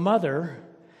role of the mother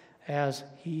as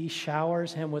he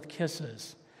showers him with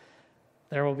kisses.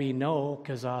 There will be no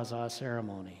kazaza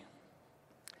ceremony.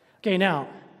 Okay, now,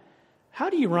 how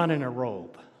do you run in a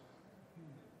robe?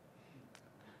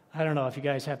 I don't know if you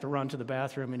guys have to run to the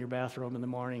bathroom in your bathrobe in the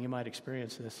morning. You might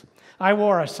experience this. I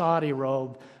wore a Saudi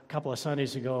robe a couple of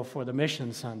Sundays ago for the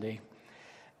Mission Sunday.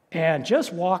 And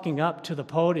just walking up to the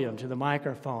podium, to the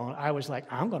microphone, I was like,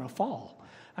 I'm going to fall.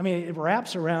 I mean, it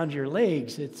wraps around your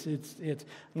legs. It's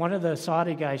one of the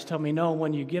Saudi guys told me, no,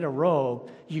 when you get a robe,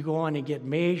 you go on and get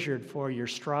measured for your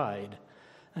stride.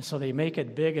 And so they make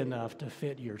it big enough to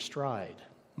fit your stride.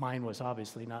 Mine was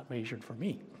obviously not measured for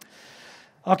me.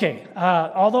 Okay,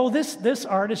 although this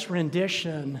artist's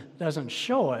rendition doesn't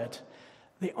show it,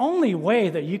 the only way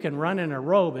that you can run in a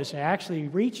robe is to actually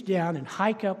reach down and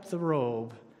hike up the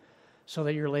robe so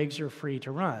that your legs are free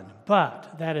to run.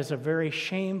 But that is a very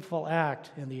shameful act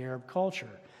in the Arab culture.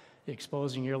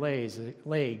 Exposing your legs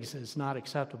is not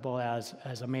acceptable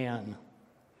as a man.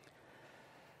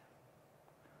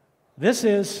 This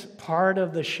is part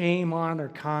of the shame honor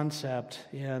concept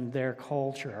in their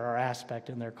culture, or aspect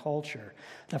in their culture.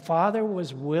 The father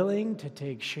was willing to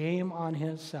take shame on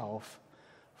himself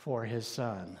for his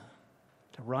son,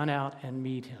 to run out and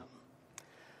meet him.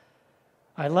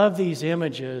 I love these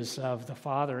images of the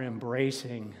father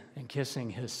embracing and kissing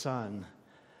his son.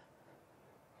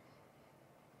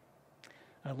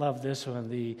 I love this one,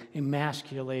 the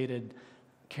emasculated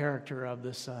character of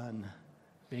the son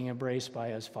being embraced by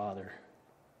his father.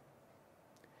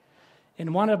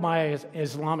 In one of my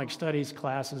Islamic studies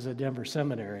classes at Denver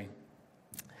Seminary,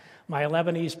 my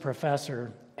Lebanese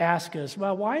professor asked us,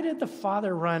 well, why did the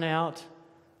father run out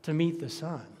to meet the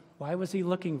son? Why was he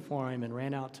looking for him and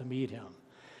ran out to meet him?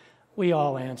 We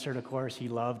all answered, of course, he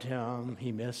loved him,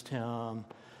 he missed him.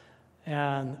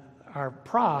 And our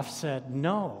prof said,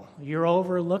 no, you're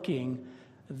overlooking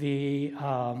the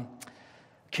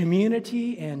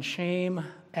community and shame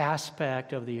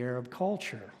aspect of the Arab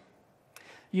culture.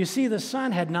 You see, the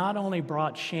son had not only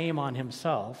brought shame on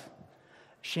himself,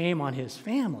 shame on his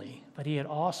family, but he had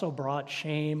also brought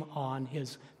shame on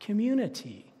his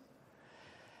community.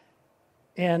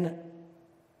 And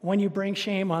when you bring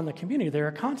shame on the community, there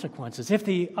are consequences. If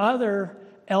the other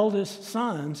eldest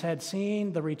sons had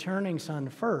seen the returning son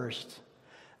first,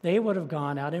 they would have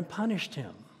gone out and punished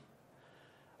him,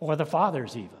 or the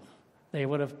fathers even. They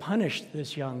would have punished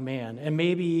this young man and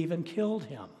maybe even killed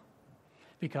him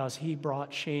because he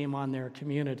brought shame on their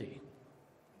community.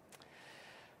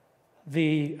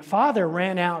 The father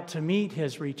ran out to meet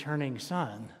his returning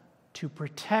son to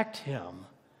protect him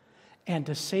and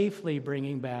to safely bring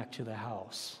him back to the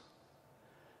house.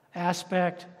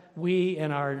 Aspect we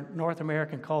in our North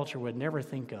American culture would never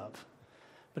think of,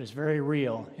 but it's very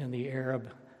real in the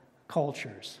Arab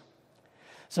cultures.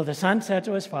 So the son said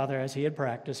to his father, as he had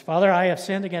practiced, Father, I have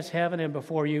sinned against heaven and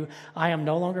before you. I am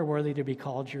no longer worthy to be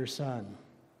called your son.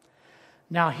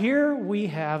 Now here we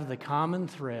have the common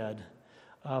thread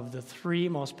of the three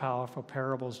most powerful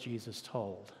parables Jesus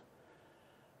told.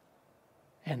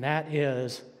 And that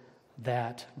is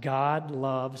that God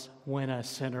loves when a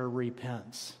sinner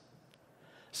repents.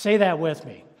 Say that with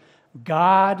me.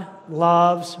 God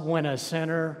loves when a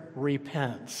sinner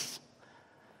repents.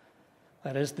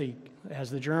 That is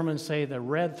as the Germans say, the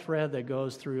red thread that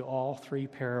goes through all three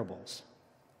parables.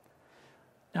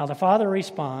 Now the father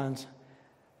responds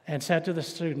and said to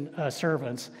the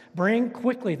servants, "Bring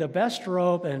quickly the best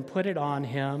robe and put it on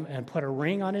him, and put a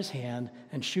ring on his hand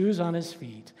and shoes on his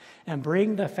feet, and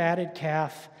bring the fatted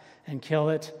calf and kill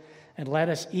it, and let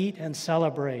us eat and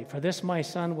celebrate. For this my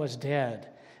son was dead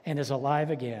and is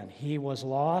alive again. He was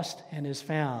lost and is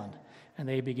found." And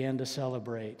they began to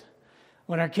celebrate.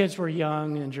 When our kids were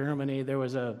young in Germany, there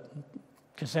was a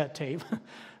cassette tape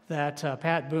that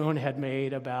Pat Boone had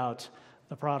made about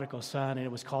the prodigal son, and it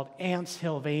was called Ants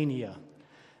Sylvania.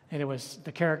 And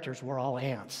the characters were all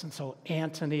ants. And so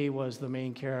Antony was the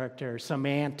main character.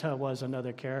 Samantha was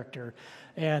another character.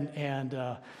 And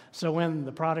so when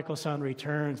the prodigal son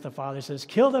returns, the father says,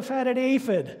 "Kill the fatted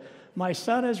aphid. My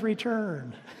son has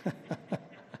returned."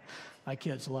 My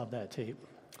kids love that tape.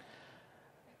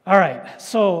 All right,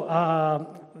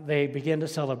 so they begin to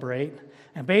celebrate.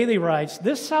 And Bailey writes,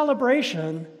 "This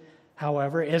celebration,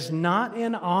 however, is not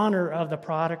in honor of the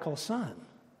prodigal son.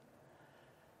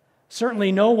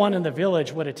 Certainly no one in the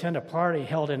village would attend a party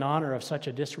held in honor of such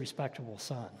a disrespectful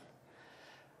son.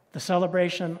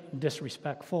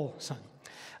 Disrespectful son.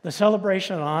 The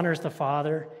celebration honors the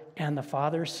father and the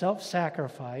father's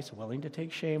self-sacrifice, willing to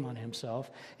take shame on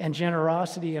himself, and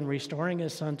generosity in restoring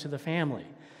his son to the family.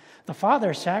 The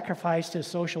father sacrificed his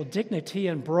social dignity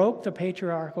and broke the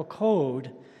patriarchal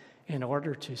code in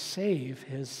order to save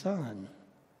his son.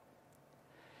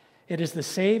 It is the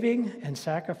saving and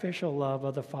sacrificial love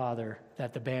of the Father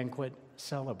that the banquet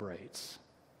celebrates."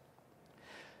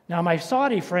 Now, my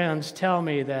Saudi friends tell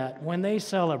me that when they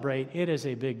celebrate, it is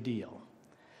a big deal.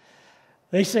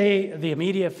 They say the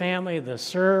immediate family, the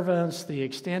servants, the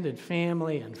extended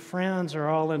family, and friends are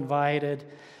all invited.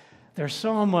 There's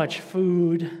so much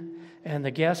food, and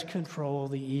the guests control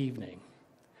the evening.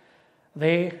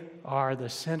 They are the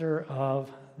center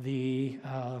of the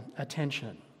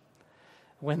attention.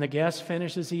 When the guest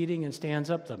finishes eating and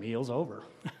stands up, the meal's over.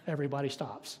 Everybody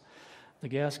stops. The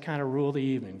guests kind of rule the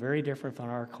evening, very different from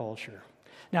our culture.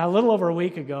 Now, a little over a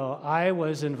week ago, I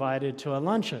was invited to a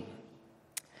luncheon.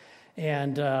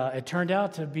 And it turned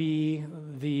out to be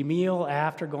the meal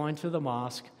after going to the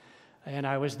mosque. And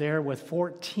I was there with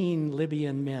 14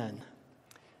 Libyan men.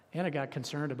 And I got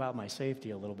concerned about my safety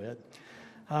a little bit.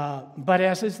 But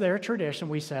as is their tradition,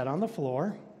 we sat on the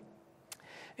floor.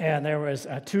 And there was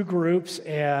 2 groups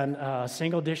and a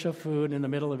single dish of food in the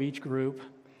middle of each group.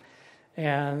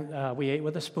 And we ate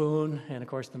with a spoon, and of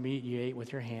course the meat you ate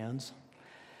with your hands.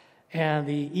 And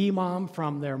the imam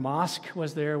from their mosque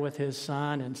was there with his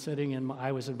son, and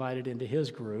I was invited into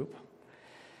his group.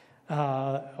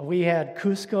 We had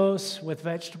couscous with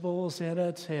vegetables in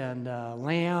it and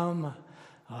lamb.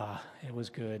 It was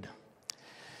good.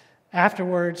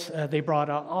 Afterwards, they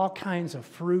brought out all kinds of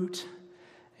fruit.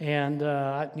 And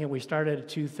we started at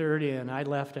 2:30, and I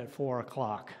left at 4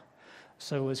 o'clock.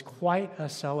 So it was quite a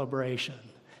celebration.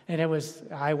 And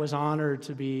I was honored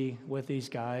to be with these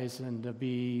guys and to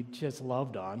be just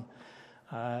loved on.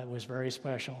 It was very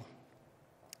special.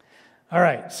 All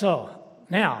right, so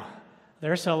now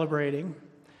they're celebrating.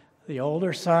 The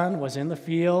older son was in the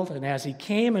field, and as he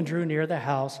came and drew near the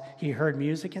house, he heard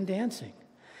music and dancing.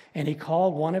 And he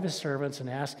called one of his servants and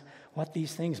asked what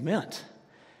these things meant.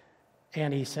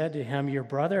 And he said to him, "Your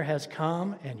brother has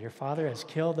come, and your father has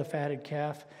killed the fatted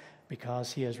calf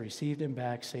because he has received him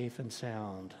back safe and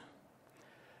sound."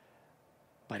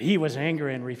 But he was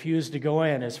angry and refused to go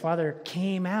in. His father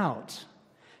came out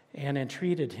and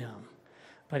entreated him.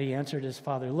 But he answered his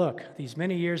father, "Look, these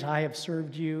many years I have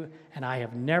served you, and I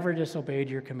have never disobeyed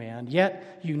your command. Yet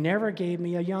you never gave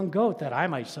me a young goat that I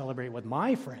might celebrate with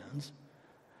my friends."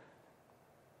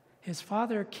 His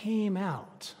father came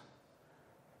out.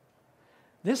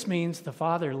 This means the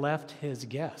father left his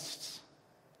guests.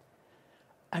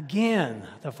 Again,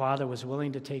 the father was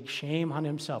willing to take shame on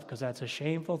himself, because that's a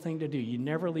shameful thing to do. You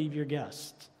never leave your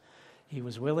guests. He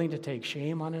was willing to take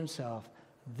shame on himself,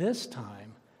 this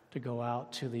time to go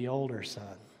out to the older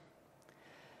son.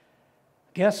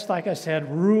 Guests, like I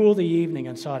said, rule the evening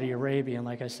in Saudi Arabia. And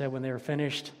like I said, when they were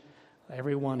finished,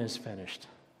 everyone is finished.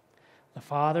 The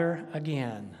father,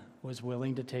 again, was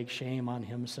willing to take shame on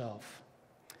himself.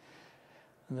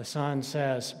 And the son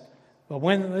says, "But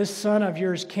when this son of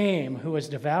yours came, who has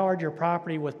devoured your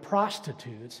property with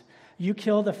prostitutes, you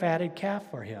killed the fatted calf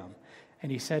for him."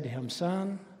 And he said to him,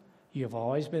 "Son, you have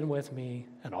always been with me,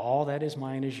 and all that is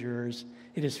mine is yours.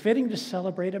 It is fitting to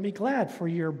celebrate and be glad, for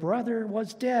your brother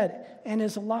was dead and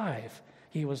is alive.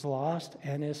 He was lost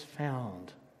and is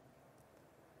found."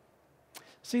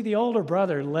 See, the older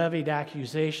brother levied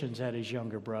accusations at his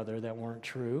younger brother that weren't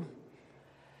true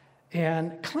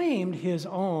and claimed his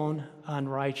own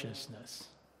unrighteousness.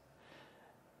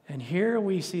 And here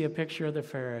we see a picture of the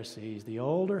Pharisees. The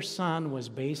older son was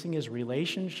basing his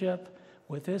relationship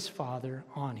with his father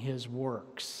on his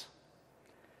works.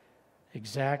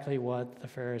 Exactly what the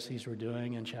Pharisees were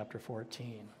doing in chapter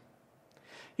 14.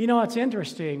 You know, it's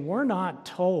interesting. We're not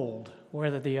told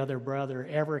whether the other brother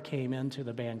ever came into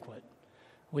the banquet.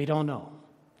 We don't know.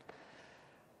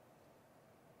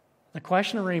 The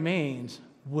question remains,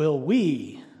 will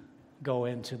we go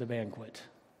into the banquet?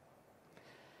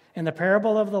 In the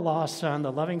parable of the lost son,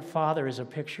 the loving father is a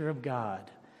picture of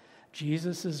God.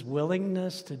 Jesus'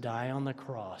 willingness to die on the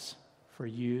cross for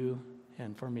you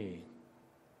and for me.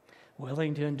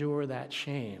 Willing to endure that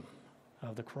shame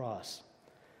of the cross.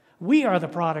 We are the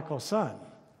prodigal son.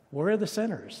 We're the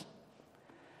sinners.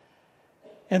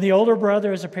 And the older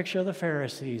brother is a picture of the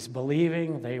Pharisees,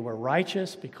 believing they were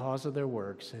righteous because of their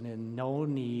works and in no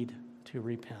need to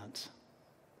repent.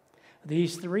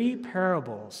 These three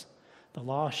parables, the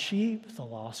lost sheep, the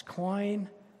lost coin,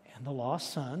 and the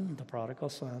lost son, the prodigal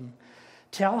son,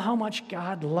 tell how much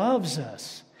God loves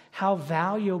us, how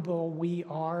valuable we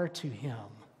are to him.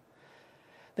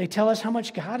 They tell us how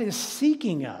much God is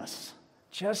seeking us,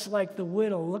 just like the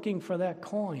widow looking for that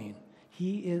coin.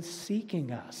 He is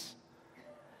seeking us.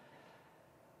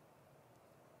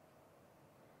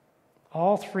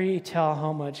 All three tell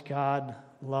how much God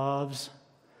loves.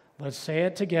 Let's say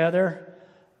it together.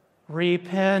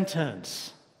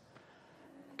 Repentance.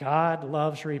 God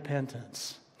loves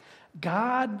repentance.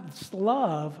 God's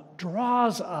love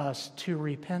draws us to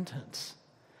repentance.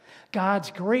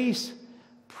 God's grace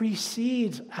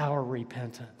precedes our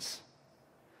repentance.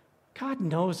 God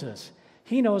knows us.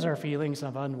 He knows our feelings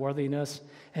of unworthiness,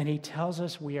 and he tells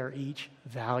us we are each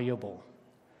valuable.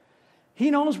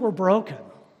 He knows we're broken.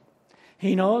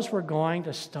 He knows we're going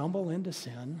to stumble into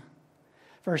sin.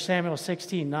 1 Samuel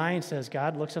 16:9 says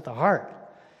God looks at the heart.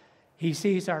 He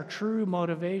sees our true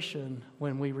motivation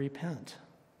when we repent.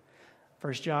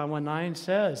 1 John 1:9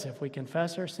 says, if we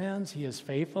confess our sins, he is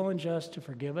faithful and just to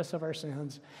forgive us of our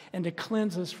sins and to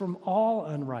cleanse us from all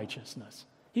unrighteousness.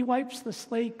 He wipes the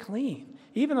slate clean.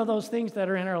 Even of those things that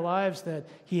are in our lives that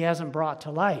he hasn't brought to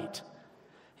light,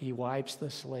 he wipes the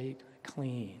slate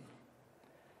clean.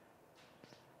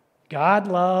 God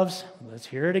loves, let's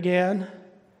hear it again,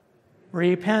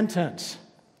 repentance.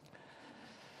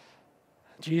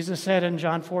 Jesus said in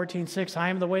John 14:6, I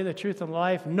am the way, the truth, and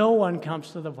life. No one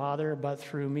comes to the Father but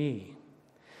through me.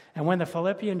 And when the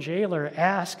Philippian jailer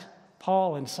asked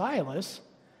Paul and Silas,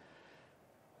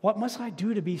 what must I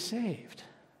do to be saved?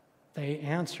 They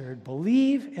answered,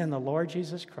 believe in the Lord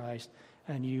Jesus Christ,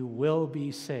 and you will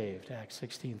be saved. Acts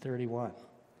 16:31.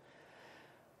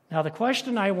 Now, the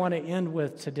question I want to end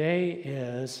with today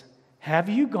is, have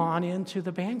you gone into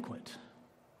the banquet?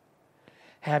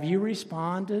 Have you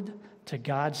responded to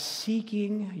God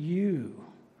seeking you,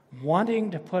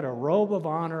 wanting to put a robe of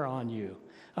honor on you,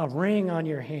 a ring on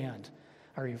your hand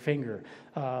or your finger,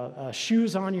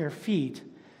 shoes on your feet,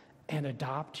 and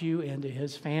adopt you into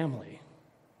his family?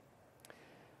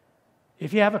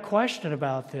 If you have a question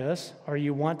about this, or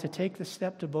you want to take the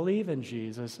step to believe in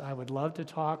Jesus, I would love to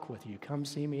talk with you. Come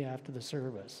see me after the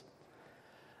service.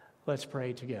 Let's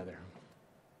pray together.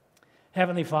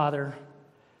 Heavenly Father,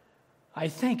 I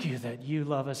thank you that you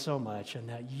love us so much and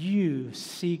that you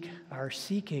are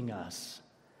seeking us,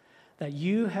 that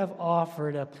you have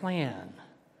offered a plan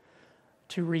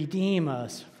to redeem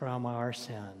us from our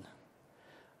sin.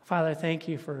 Father, thank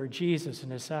you for Jesus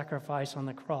and his sacrifice on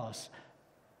the cross,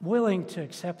 willing to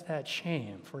accept that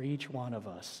shame for each one of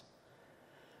us.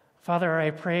 Father,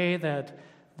 I pray that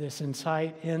this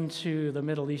insight into the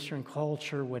Middle Eastern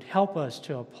culture would help us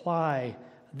to apply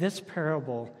this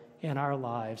parable in our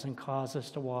lives and cause us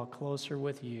to walk closer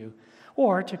with you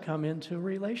or to come into a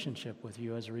relationship with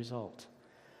you as a result.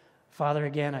 Father,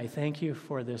 again, I thank you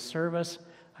for this service.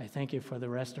 I thank you for the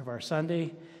rest of our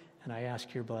Sunday, and I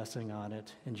ask your blessing on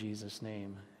it. In Jesus'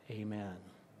 name, amen.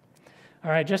 All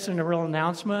right, just a real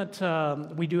announcement.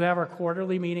 We do have our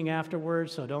quarterly meeting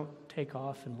afterwards, so don't take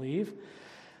off and leave.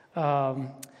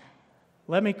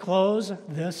 Let me close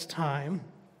this time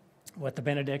with the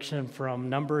benediction from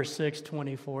Numbers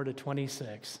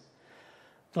 6:24-26.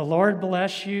 The Lord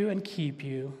bless you and keep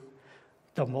you.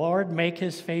 The Lord make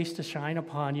his face to shine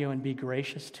upon you and be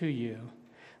gracious to you.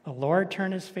 The Lord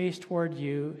turn his face toward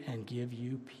you and give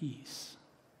you peace.